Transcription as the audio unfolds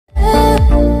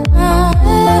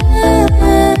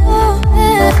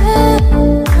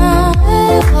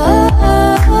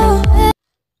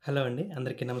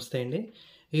అందరికీ నమస్తే అండి.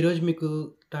 ఈరోజు మీకు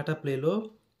టాటా ప్లేలో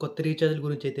కొత్త రీచార్జ్‌ల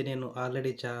గురించైతే నేను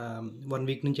ఆల్రెడీ 1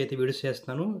 వీక్ నుంచైతే వీడియోస్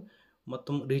చేస్తున్నాను.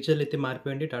 మొత్తం రీచార్జ్‌లయితే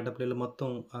మారిపోయాయండి టాటా ప్లేలో మొత్తం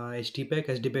ఎస్టీ ప్యాక్,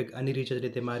 ఎస్డీ ప్యాక్ అన్ని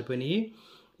రీచార్జ్‌లయితే మారిపోయినియి.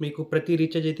 మీకు ప్రతి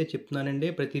రీచార్జ్ అయితే చెప్తున్నానండి.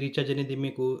 ప్రతి రీచార్జ్ అనేది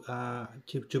మీకు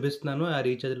చూపిస్తున్నాను. ఆ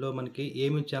రీచార్జ్‌లో మనకి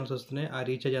ఏమేమి ఛానెల్స్ వస్తున్నాయి, ఆ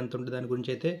రీచార్జ్ ఎంతుంటది దాని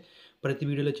గురించైతే ప్రతి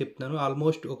వీడియోలో చెప్తున్నాను.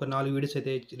 ఆల్మోస్ట్ ఒక 4 వీడియోస్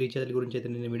అయితే రీచార్జ్‌ల గురించైతే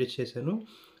నేను వీడియోస్ చేశాను.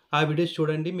 ఆ వీడియోస్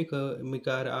చూడండి. మీకు మీకు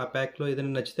ఆ ప్యాక్‌లో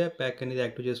ఏదైనా నచ్చితే ఆ ప్యాక్ అనేది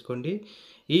యాక్టివ్ చేసుకోండి.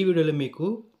 ఈ వీడియోలో మీకు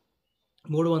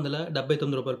రూ.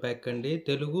 379 ప్యాక్ అండి.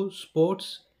 తెలుగు స్పోర్ట్స్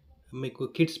మీకు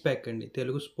కిడ్స్ ప్యాక్ అండి.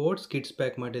 తెలుగు స్పోర్ట్స్ కిడ్స్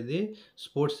ప్యాక్ మాట ఇది.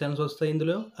 స్పోర్ట్స్ ఛానెల్స్ వస్తాయి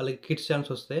ఇందులో. అలాగే కిడ్స్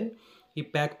ఛానెల్స్ వస్తాయి. ఈ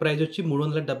ప్యాక్ ప్రైస్ వచ్చి రూ.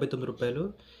 379.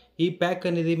 ఈ ప్యాక్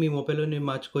అనేది మీ మొబైల్‌లోనే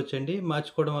మార్చుకోవచ్చండి.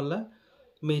 మార్చుకోవడం వల్ల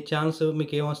మీ ఛానెల్స్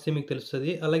మీకేమొస్తాయో మీకు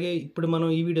తెలుస్తది. అలాగే ఇప్పుడు మనం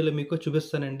ఈ వీడియోలో మీకు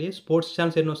చూపిస్తానండి. స్పోర్ట్స్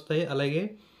ఛానెల్స్ ఎన్నొస్తాయి, అలాగే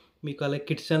మీకు అలాగే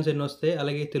కిడ్స్ ఛానెల్స్ ఎన్నొస్తాయి,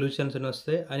 అలాగే తెలుగు ఛానెల్స్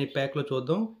ఎన్నొస్తాయి అని ప్యాక్‌లో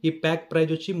చూద్దాం. ఈ ప్యాక్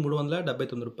ప్రైస్ వచ్చి రూ.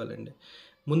 379 అండి.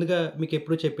 ముందుగా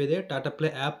మీకెప్పుడు చెప్పేదే టాటా ప్లే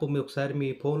యాప్ మీ ఒకసారి మీ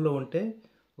ఫోన్‌లో ఉంటే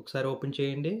ఒకసారి ఓపెన్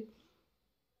చేయండి.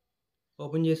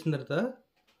 ఓపెన్ చేసిన తర్వాత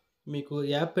మీకు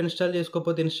యాప్ ఇన్‌స్టాల్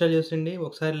చేసుకోకపోతే ఇన్‌స్టాల్ చేసేయండి.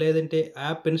 ఒకసారి లేదంటే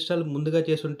యాప్ ఇన్‌స్టాల్ ముందుగా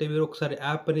చేసుంటే మీరు ఒకసారి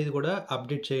యాప్ అనేది కూడా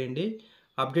అప్డేట్ చేయండి.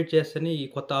 అప్డేట్ చేస్తేనే ఈ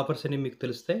కొత్త ఆఫర్స్ అనేవి మీకు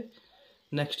తెలుస్తాయి.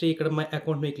 నెక్స్ట్ ఇక్కడ మై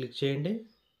అకౌంట్ మీద క్లిక్ చేయండి.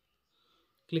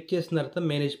 క్లిక్ చేసిన తర్వాత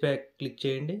మేనేజ్ ప్యాక్ క్లిక్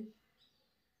చేయండి.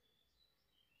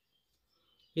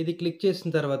 ఇది క్లిక్ చేసిన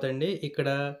తర్వాత అండి ఇక్కడ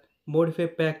మోడిఫై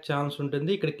ప్యాక్ ఛాన్స్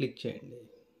ఉంటుంది. ఇక్కడ క్లిక్ చేయండి.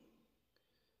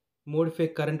 మోడిఫై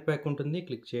కరెంట్ ప్యాక్ ఉంటుంది.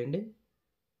 క్లిక్ చేయండి.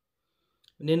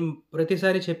 నేను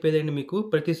ప్రతిసారి చెప్పేదండి మీకు.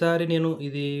 ప్రతిసారి నేను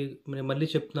ఇది మళ్ళీ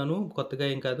చెప్తున్నాను. కొత్తగా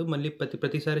ఏం కాదు. మళ్ళీ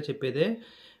ప్రతిసారి చెప్పేదే.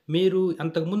 మీరు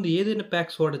అంతకుముందు ఏదైనా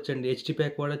ప్యాక్స్ వాడొచ్చండి. హెచ్‌డీ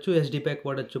ప్యాక్ వాడొచ్చు, ఎస్‌డీ ప్యాక్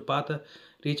వాడొచ్చు. పాత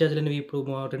రీచార్జ్‌లనేవి ఇప్పుడు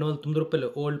రూ. 209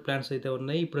 ఓల్డ్ ప్లాన్స్ అయితే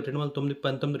ఉన్నాయి. ఇప్పుడు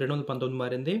 219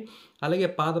 మారింది. అలాగే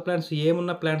పాత ప్లాన్స్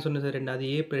ఏమున్న ప్లాన్స్ ఉన్నా సరేండి. అది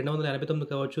 289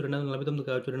 కావచ్చు, 249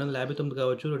 కావచ్చు, 259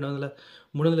 కావచ్చు,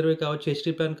 320 కావచ్చు,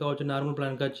 హెచ్‌డీ ప్లాన్ కావచ్చు, నార్మల్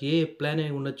ప్లాన్ కావచ్చు. ఏ ప్లాన్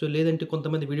అయినా ఉండొచ్చు. లేదంటే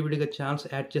కొంతమంది విడివిడిగా ఛానెల్స్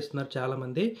యాడ్ చేస్తున్నారు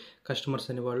చాలామంది కస్టమర్స్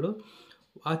అనేవాళ్ళు.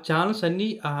 ఆ ఛానెల్స్ అన్నీ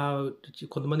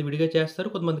కొంతమంది విడిగా చేస్తారు.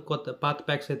 కొంతమంది పాత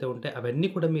ప్యాక్స్ అయితే ఉంటాయి. అవన్నీ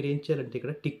కూడా మీరేం చేయాలంటే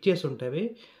ఇక్కడ టిక్ చేసి ఉంటాయి.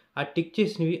 ఆ టిక్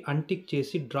చేసినవి అన్‌టిక్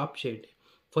చేసి డ్రాప్ చేయండి.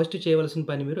 ఫస్ట్ చేయవలసిన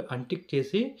పని మీరు అన్‌టిక్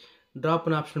చేసి డ్రాప్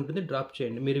అని ఆప్షన్ ఉంటుంది. డ్రాప్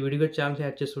చేయండి. మీరు విడిగా ఛానెల్స్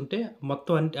యాడ్ చేసుంటే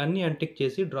మొత్తం అన్నీ అన్‌టిక్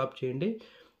చేసి డ్రాప్ చేయండి.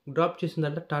 డ్రాప్ చేసిన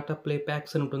తర్వాత టాటా ప్లే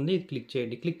ప్యాక్స్ అని ఉంటుంది. ఇది క్లిక్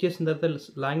చేయండి. క్లిక్ చేసిన తర్వాత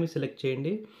లాంగ్వేజ్ సెలెక్ట్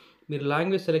చేయండి. మీరు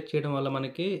లాంగ్వేజ్ సెలెక్ట్ చేయడం వల్ల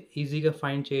మనకి ఈజీగా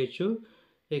ఫైండ్ చేయొచ్చు.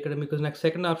 ఇక్కడ మీకు నెక్స్ట్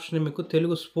సెకండ్ ఆప్షన్ మీకు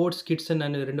తెలుగు స్పోర్ట్స్ కిడ్స్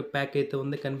అని 2 ప్యాక్ అయితే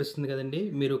ఉంది. కనిపిస్తుంది కదండీ!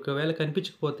 మీరు ఒకవేళ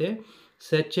కనిపించకపోతే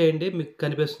సెర్చ్ చేయండి. మీకు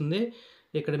కనిపిస్తుంది.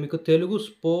 ఇక్కడ మీకు తెలుగు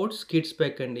స్పోర్ట్స్ కిడ్స్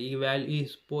ప్యాక్ అండి.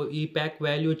 ఈ ప్యాక్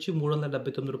వాల్యూ వచ్చి రూ.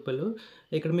 379.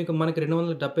 ఇక్కడ మీకు మనకి రూ.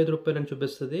 275 అని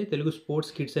చూపిస్తది. తెలుగు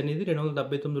స్పోర్ట్స్ కిడ్స్ అనేది రూ.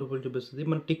 279 చూపిస్తది.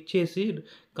 మనం టిక్ చేసి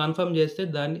కన్ఫర్మ్ చేస్తే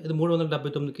అది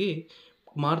 379కి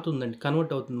మారుతుందండి.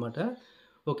 కన్వర్ట్ అవుతుందన్నమాట.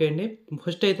 ఓకే అండి.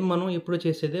 ఫస్ట్ అయితే మనం ఎప్పుడు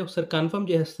చేసేదే ఒకసారి కన్ఫర్మ్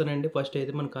చేసేస్తానండి. ఫస్ట్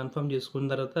అయితే మనం కన్ఫర్మ్ చేసుకున్న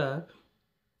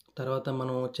తర్వాత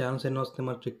మనం ఛానెల్స్ ఎన్ని వస్తాయో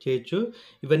మనం చెక్ చేయొచ్చు.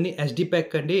 ఇవన్నీ ఎస్‌డీ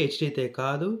ప్యాక్ అండి. హెచ్‌డీ అయితే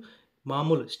కాదు.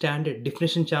 మామూలు స్టాండర్డ్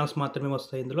డెఫినిషన్ ఛానెల్స్ మాత్రమే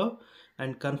వస్తాయి ఇందులో.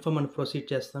 అండ్ కన్ఫర్మ్ అని ప్రొసీడ్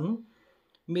చేస్తాను.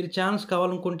 మీరు ఛానెల్స్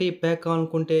కావాలనుకుంటే, ఈ ప్యాక్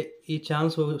కావాలనుకుంటే ఈ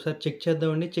ఛానెల్స్ ఒకసారి చెక్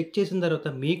చేద్దామండి. చెక్ చేసిన తర్వాత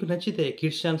మీకు నచ్చితే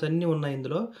కిడ్స్ ఛానెల్స్ అన్నీ ఉన్నాయి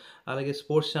ఇందులో. అలాగే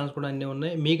స్పోర్ట్స్ ఛానెల్స్ కూడా అన్నీ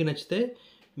ఉన్నాయి. మీకు నచ్చితే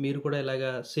మీరు కూడా ఇలాగా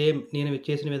సేమ్ నేను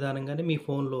చేసిన విధానంగానే మీ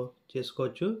ఫోన్‌లో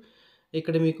చేసుకోవచ్చు.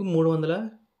 ఇక్కడ మీకు రూ.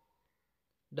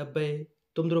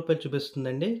 379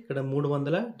 చూపిస్తుందండి. ఇక్కడ రూ.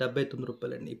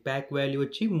 379 అండి. ఈ ప్యాక్ వాల్యూ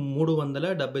వచ్చి రూ.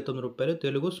 379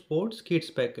 తెలుగు స్పోర్ట్స్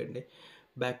కిడ్స్ ప్యాక్ అండి.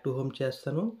 బ్యాక్ టు హోమ్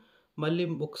చేస్తాను. మళ్ళీ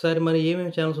ఒకసారి మరి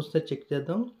ఏమేమి ఛానెల్స్ వస్తాయో చెక్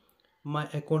చేద్దాం. మై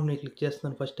అకౌంట్ మీద క్లిక్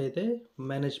చేస్తున్నాను ఫస్ట్ అయితే.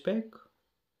 Manage pack.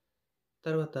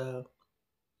 తర్వాత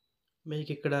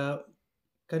మీకిక్కడ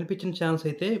కనిపించిన ఛానెల్స్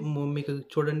అయితే మీకు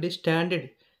చూడండి స్టాండర్డ్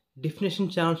డెఫినిషన్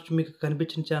ఛానెల్స్ మీకు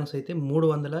కనిపించిన ఛానెల్స్ అయితే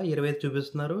 325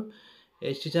 చూపిస్తున్నారు.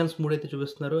 హెచ్‌డీ ఛానెల్స్ 3 అయితే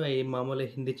చూపిస్తున్నారు. అయి మామూలు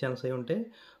హిందీ ఛానెల్స్ అయి ఉంటాయి.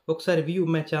 ఒకసారి వ్యూ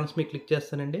మై ఛానెల్స్ మీద క్లిక్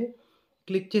చేస్తానండి.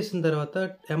 క్లిక్ చేసిన తర్వాత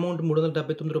అమౌంట్ రూ.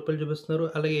 379 చూపిస్తున్నారు.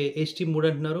 అలాగే హెచ్‌డీ 3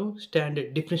 అంటున్నారు. స్టాండర్డ్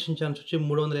డెఫినిషన్ ఛానెల్స్ వచ్చి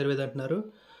 325 అంటున్నారు.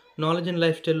 నాలెడ్జ్ అండ్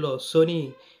లైఫ్ స్టైల్‌లో సోనీ,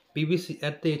 బీబీసీ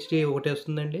ఎర్త్ హెచ్‌డీ ఒకటే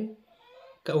వస్తుందండి.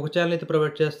 ఒక ఛానెల్ అయితే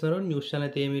ప్రొవైడ్ చేస్తున్నారు. న్యూస్ ఛానెల్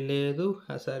అయితే ఏమీ లేదు.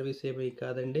 ఆ సర్వీస్ ఏమీ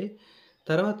కాదండి.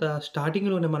 తర్వాత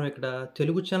స్టార్టింగ్‌లోనే మనం ఇక్కడ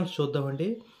తెలుగు ఛానెల్స్ చూద్దామండి.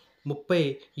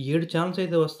 37 ఛానెల్స్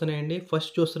అయితే వస్తున్నాయండి.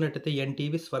 ఫస్ట్ చూస్తున్నట్టయితే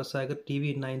ఎన్‌టీవీ, స్వరసాగర్,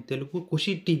 టీవీ9 తెలుగు,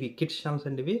 ఖుషి టీవీ కిడ్స్ ఛానెల్స్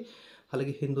అండి ఇవి.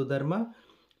 అలాగే హిందూ ధర్మ,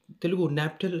 తెలుగు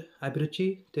నాప్టెల్, అభిరుచి,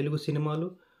 తెలుగు సినిమాలు,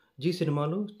 జీ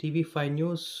సినిమాలు, టీవీ5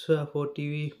 న్యూస్, 4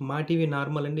 టీవీ, మా టీవీ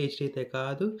నార్మల్ అండి. హెచ్‌డీ అయితే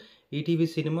కాదు. ETV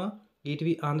cinema,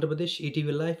 ETV Andhra Pradesh,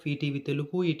 ETV life, ETV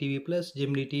Telugu, ETV plus,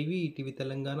 Gemini TV, ETV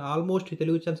Telangana almost ఈ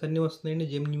తెలుగు ఛానెల్స్ అన్నీ వస్తున్నాయండి.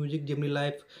 జెమినీ మ్యూజిక్, జెమినీ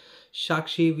లైఫ్,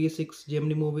 సాక్షి, వి6,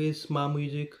 జెమినీ మూవీస్, మా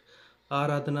మ్యూజిక్,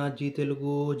 ఆరాధన, G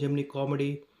Telugu, Gemini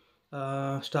comedy,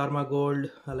 star మా గోల్డ్,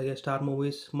 అలాగే స్టార్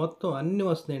మూవీస్ మొత్తం అన్నీ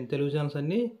వస్తున్నాయండి. తెలుగు ఛానల్స్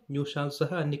అన్నీ, న్యూస్ ఛానల్స్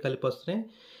సహా అన్నీ కలిపి వస్తున్నాయి.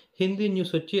 హిందీ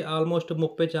న్యూస్ వచ్చి ఆల్మోస్ట్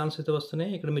 30 ఛానల్స్ అయితే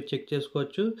వస్తున్నాయి. ఇక్కడ మీరు చెక్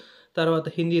చేసుకోవచ్చు. తర్వాత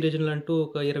హిందీ రీజనల్ అంటూ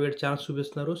ఒక 27 ఛానల్స్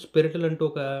చూపిస్తున్నారు. స్పిరిటువల్ అంటూ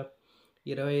ఒక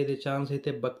 25 ఛానల్స్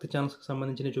అయితే భక్తి ఛానల్స్‌కి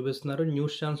సంబంధించినవి చూపిస్తున్నారు.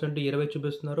 న్యూస్ ఛానల్స్ అంటూ 20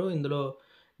 చూపిస్తున్నారు. ఇందులో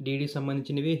డీడీకి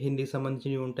సంబంధించినవి, హిందీకి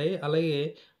సంబంధించినవి ఉంటాయి. అలాగే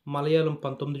మలయాళం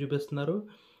 19 చూపిస్తున్నారు.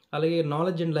 అలాగే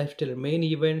knowledge and life style main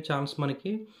event channels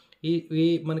మనకి ఈ ఈ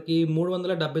మనకి రూ.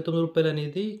 379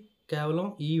 అనేది కేవలం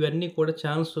ఇవన్నీ కూడా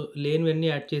ఛానల్స్ లేనివన్నీ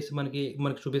యాడ్ చేసి మనకి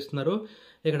చూపిస్తున్నారు.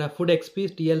 ఇక్కడ food XP,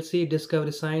 TLC,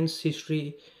 discovery science, history,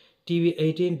 TV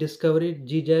 18, discovery,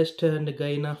 G just and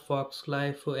గైనా, pox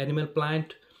life, animal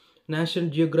plant, national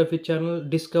Geography channel,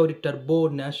 discovery turbo,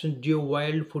 national Jio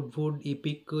wild, food,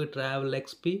 EPIC, travel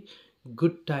XP,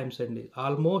 good times అండి.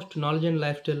 ఆల్మోస్ట్ నాలెడ్జ్ అండ్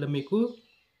లైఫ్ స్టైల్‌లో మీకు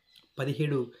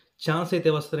 17 channels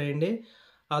అయితే వస్తున్నాయండి.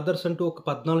 Others అంటూ ఒక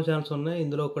 14 channels ఉన్నాయి.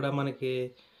 ఇందులో కూడా మనకి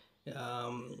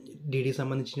డీడీకి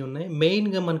సంబంధించినవి ఉన్నాయి.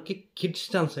 మెయిన్‌గా మనకి కిడ్స్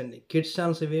ఛానల్స్ అండి. కిడ్స్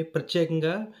ఛానల్స్ ఇవి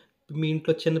ప్రత్యేకంగా మీ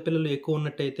ఇంట్లో చిన్న పిల్లలు ఎక్కువ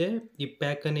ఉన్నట్టయితే ఈ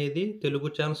ప్యాక్ అనేది తెలుగు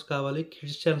ఛానల్స్ కావాలి,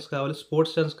 కిడ్స్ ఛానల్స్ కావాలి,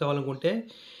 స్పోర్ట్స్ ఛానల్స్ కావాలనుకుంటే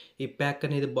ఈ ప్యాక్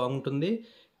అనేది బాగుంటుంది.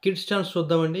 కిడ్స్ ఛానల్స్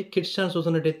చూద్దామండి. కిడ్స్ ఛానల్స్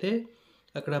చూస్తున్నట్టయితే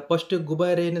అక్కడ ఫస్ట్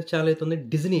గుబారే అనే ఛానల్ అయితే ఉంది.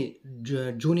 డిజ్నీ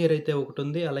జూనియర్ అయితే ఒకటి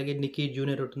ఉంది. అలాగే నిక్కీ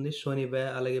జూనియర్ ఒకటి ఉంది. సోనీ వే,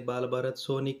 అలాగే బాలభారత్,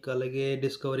 సోనిక్, అలాగే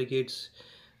discovery kids,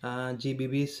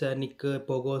 GBB, sonic,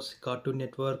 పోగోస్, cartoon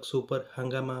network, super,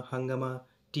 హంగామా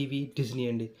టీవీ, డిజ్నీ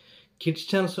అండి. కిడ్స్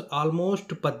ఛానల్స్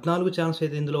ఆల్మోస్ట్ 14 ఛానల్స్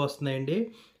అయితే ఇందులో వస్తున్నాయండి.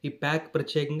 ఈ ప్యాక్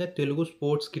ప్రత్యేకంగా తెలుగు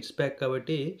స్పోర్ట్స్ కిడ్స్ ప్యాక్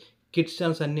కాబట్టి కిడ్స్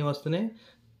ఛానల్స్ అన్నీ వస్తున్నాయి.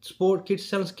 కిడ్స్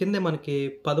ఛానల్స్ కిందే మనకి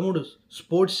 13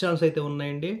 స్పోర్ట్స్ ఛానల్స్ అయితే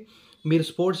ఉన్నాయండి. మీరు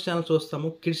స్పోర్ట్స్ ఛానల్ చూస్తాము,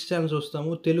 కిడ్స్ ఛానల్ చూస్తాము,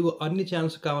 తెలుగు అన్ని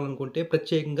ఛానల్స్ కావాలనుకుంటే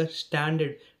ప్రత్యేకంగా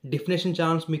స్టాండర్డ్ డెఫినేషన్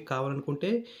ఛానల్స్ మీకు కావాలనుకుంటే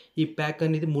ఈ ప్యాక్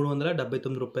అనేది రూ.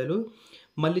 379.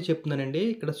 మళ్ళీ చెప్తున్నానండి,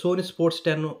 ఇక్కడ సోనీ స్పోర్ట్స్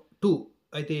 10 2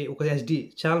 అయితే ఒక ఎస్డి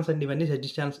ఛానల్స్ అండి. ఇవన్నీ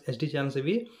ఎస్డి ఛానల్స్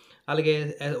ఇవి. అలాగే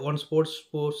వన్ స్పోర్ట్స్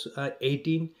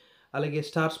 18, అలాగే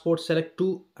star sports select 2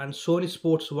 and Sony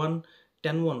sports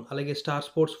 10 1, అలాగే స్టార్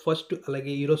స్పోర్ట్స్ ఫస్ట్,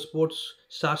 అలాగే hero sports,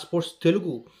 star sports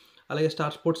Telugu, అలాగే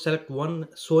star sports select 1,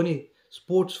 Sony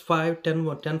sports 5 10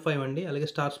 5 అండి. అలాగే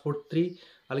స్టార్ స్పోర్ట్స్ 3,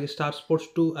 అలాగే స్టార్ స్పోర్ట్స్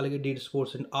 2, అలాగే డీడీ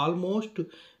స్పోర్ట్స్ అండి. ఆల్మోస్ట్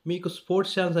మీకు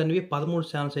స్పోర్ట్స్ ఛానల్స్ అనేవి 13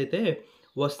 ఛానల్స్ అయితే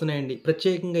వస్తున్నాయండి.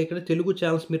 ప్రత్యేకంగా ఇక్కడ తెలుగు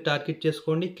ఛానల్స్ మీరు టార్గెట్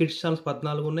చేసుకోండి. కిడ్స్ ఛానల్స్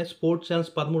 14 ఉన్నాయి. స్పోర్ట్స్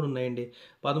ఛానల్స్ 13 ఉన్నాయండి.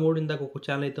 13 ఇందాక ఒక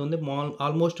ఛానల్ అయితే ఉంది.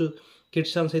 ఆల్మోస్ట్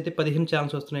కిడ్స్ ఛానల్స్ అయితే 15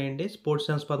 ఛానల్స్ వస్తున్నాయండి. స్పోర్ట్స్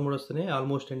ఛానల్స్ 13 వస్తున్నాయి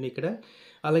ఆల్మోస్ట్ అండి ఇక్కడ.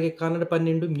 అలాగే కన్నడ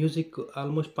 12, మ్యూజిక్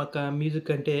ఆల్మోస్ట్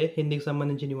మ్యూజిక్ అంటే హిందీకి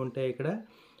సంబంధించినవి ఉంటాయి ఇక్కడ.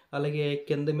 అలాగే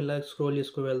కింద ఇలా స్క్రోల్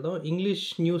చేసుకొని వెళ్దాం. ఇంగ్లీష్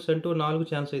న్యూస్ అంటూ 4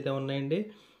 ఛానల్స్ అయితే ఉన్నాయండి.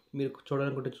 మీరు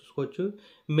చూడాలనుకుంటే చూసుకోవచ్చు.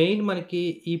 మెయిన్ మనకి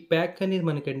ఈ ప్యాక్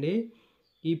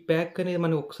అనేది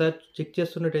మనం ఒకసారి చెక్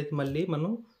చేస్తున్నట్టయితే మళ్ళీ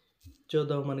మనం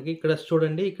చూద్దాం. మనకి ఇక్కడ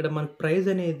చూడండి, ఇక్కడ మనకి ప్రైస్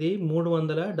అనేది రూ.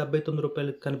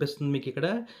 379 కనిపిస్తుంది మీకు ఇక్కడ.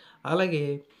 అలాగే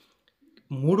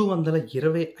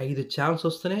 325 ఛానల్స్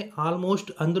వస్తున్నాయి.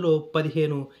 ఆల్మోస్ట్ అందులో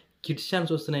 15 కిడ్స్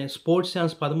ఛానల్స్ వస్తున్నాయి. స్పోర్ట్స్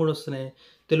ఛానల్స్ 13 వస్తున్నాయి.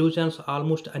 తెలుగు ఛానల్స్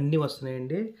ఆల్మోస్ట్ అన్నీ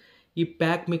వస్తున్నాయండి. ఈ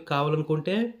ప్యాక్ మీకు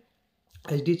కావాలనుకుంటే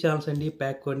హెచ్‌డీ ఛానల్స్ అండి. ఈ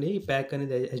ప్యాక్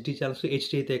అనేది హెచ్‌డీ ఛానల్స్,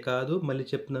 హెచ్‌డీ అయితే కాదు. మళ్ళీ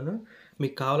చెప్తున్నాను,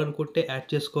 మీకు కావాలనుకుంటే యాడ్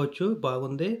చేసుకోవచ్చు,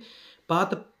 బాగుంది. పాత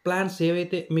ప్లాన్స్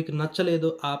ఏవైతే మీకు నచ్చలేదో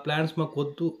ఆ ప్లాన్స్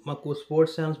మాకు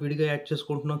స్పోర్ట్స్ ఛానల్స్ విడిగా యాడ్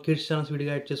చేసుకుంటున్నాం, కిడ్స్ ఛానల్స్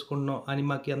విడిగా యాడ్ చేసుకుంటున్నాం అని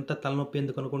మాకు ఎంత తలనొప్పి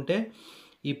ఎందుకు అనుకుంటే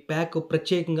ఈ ప్యాక్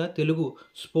ప్రత్యేకంగా తెలుగు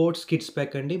స్పోర్ట్స్ కిడ్స్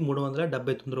ప్యాక్ అండి. రూ.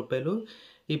 379.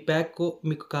 ఈ ప్యాక్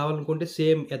మీకు కావాలనుకుంటే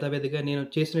సేమ్ యథావిధిగా నేను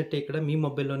చేసినట్టే ఇక్కడ మీ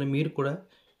మొబైల్లోనే మీరు కూడా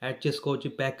యాడ్ చేసుకోవచ్చు.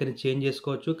 ప్యాక్ అని చేంజ్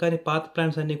చేసుకోవచ్చు. కానీ పాత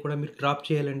ప్లాన్స్ అన్నీ కూడా మీరు డ్రాప్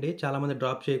చేయాలండి. చాలామంది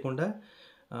డ్రాప్ చేయకుండా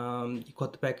ఈ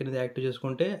కొత్త ప్యాక్ అనేది యాక్టివ్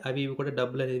చేసుకుంటే ఇవి కూడా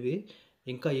డబ్బులు అనేవి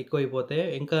ఇంకా ఎక్కువైపోతాయి.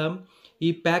 ఇంకా ఈ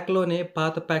ప్యాక్‌లోనే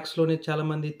పాత ప్యాక్స్‌లోనే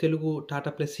చాలామంది తెలుగు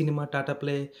టాటాప్లే సినిమా,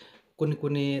 టాటాప్లే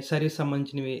కొన్ని సర్వీస్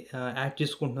సంబంధించినవి యాడ్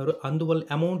చేసుకుంటున్నారు. అందువల్ల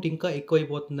అమౌంట్ ఇంకా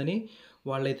ఎక్కువైపోతుందని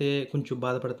వాళ్ళైతే కొంచెం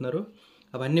బాధపడుతున్నారు.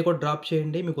 అవన్నీ కూడా డ్రాప్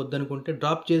చేయండి మీకు వద్దనుకుంటే.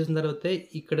 డ్రాప్ చేసిన తర్వాతే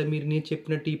ఇక్కడ నేను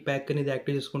చెప్పినట్టు ఈ ప్యాక్ అనేది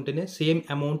యాక్టివ్ చేసుకుంటేనే సేమ్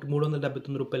అమౌంట్ రూ.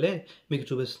 379 మీకు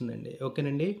చూపిస్తుందండి.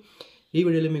 ఓకేనండి. ఈ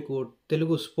వీడియోలో మీకు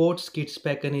తెలుగు స్పోర్ట్స్ కిడ్స్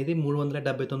ప్యాక్ అనేది రూ.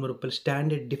 379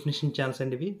 స్టాండర్డ్ డెఫినిషన్ ఛానల్స్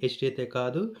అండి ఇవి. హెచ్‌డీ అయితే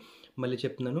కాదు. మళ్ళీ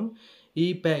చెప్తున్నాను. ఈ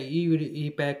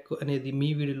ప్యాక్ అనేది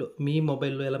మీ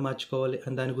మొబైల్‌లో ఎలా మార్చుకోవాలి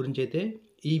అని దాని గురించి అయితే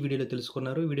ఈ వీడియోలో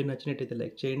తెలుసుకున్నారు. వీడియో నచ్చినట్టయితే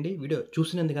లైక్ చేయండి. వీడియో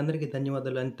చూసినందుకు అందరికీ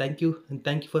ధన్యవాదాలు and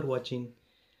thank you for watching.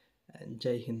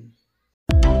 జై హింద్.